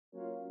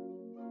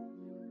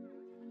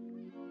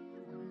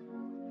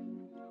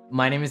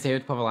My name is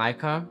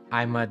Povilaika.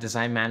 I'm a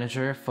design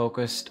manager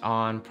focused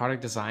on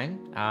product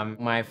design.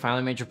 My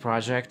final major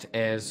project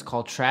is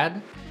called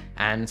Tread,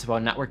 and it's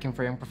about networking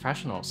for young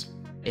professionals.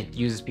 It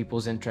uses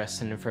people's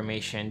interests and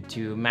information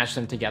to match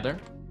them together.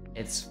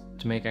 It's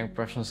to make young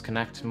professionals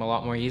connect a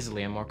lot more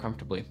easily and more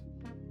comfortably.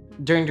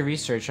 During the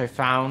research, I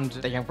found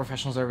that young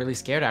professionals are really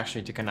scared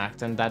actually to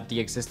connect, and that the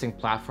existing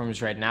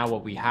platforms right now,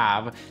 what we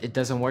have, it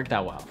doesn't work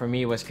that well. For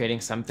me, it was creating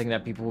something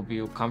that people will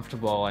be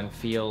comfortable and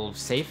feel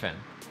safe in.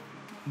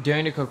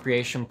 During the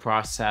co-creation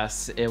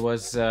process, it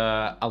was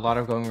a lot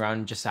of going around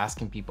and just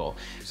asking people.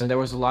 So there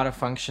was a lot of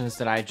functions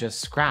that I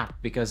just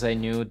scrapped because I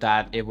knew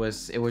that it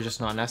was just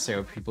not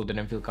necessary. People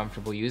didn't feel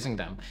comfortable using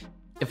them.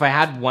 If I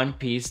had one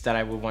piece that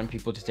I would want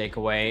people to take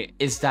away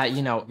is that,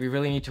 we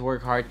really need to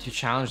work hard to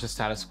challenge the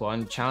status quo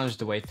and challenge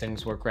the way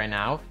things work right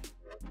now.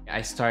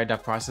 I started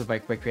that process by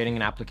creating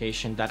an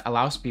application that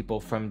allows people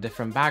from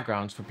different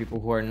backgrounds, for people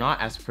who are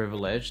not as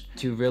privileged,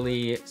 to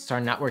really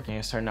start networking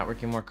and start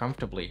networking more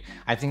comfortably.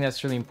 I think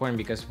that's really important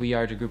because we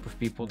are the group of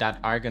people that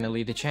are going to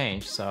lead the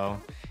change.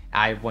 So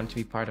I want to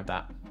be part of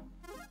that.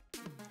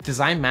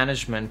 Design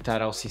management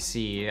at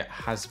LCC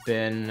has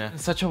been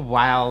such a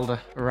wild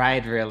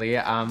ride, really,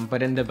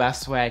 but in the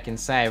best way I can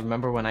say. I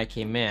remember when I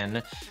came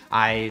in,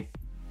 I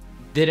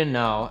didn't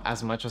know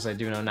as much as I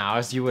do know now,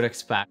 as you would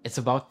expect. It's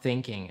about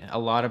thinking, a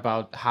lot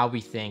about how we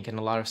think, and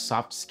a lot of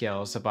soft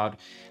skills about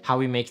how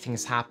we make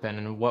things happen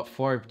and what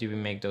for do we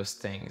make those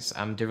things.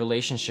 The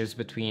relationships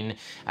between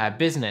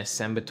business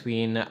and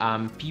between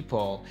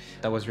people,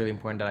 that was really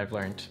important that I've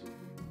learned.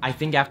 I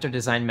think after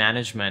design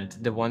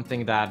management, the one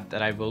thing that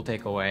I will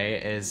take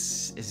away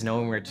is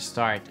knowing where to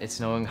start. It's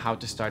knowing how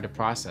to start the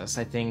process.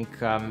 I think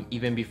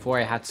even before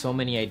I had so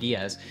many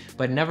ideas,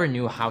 but never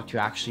knew how to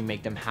actually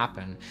make them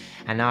happen.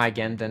 And now I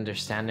get the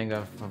understanding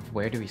of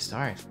where do we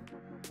start.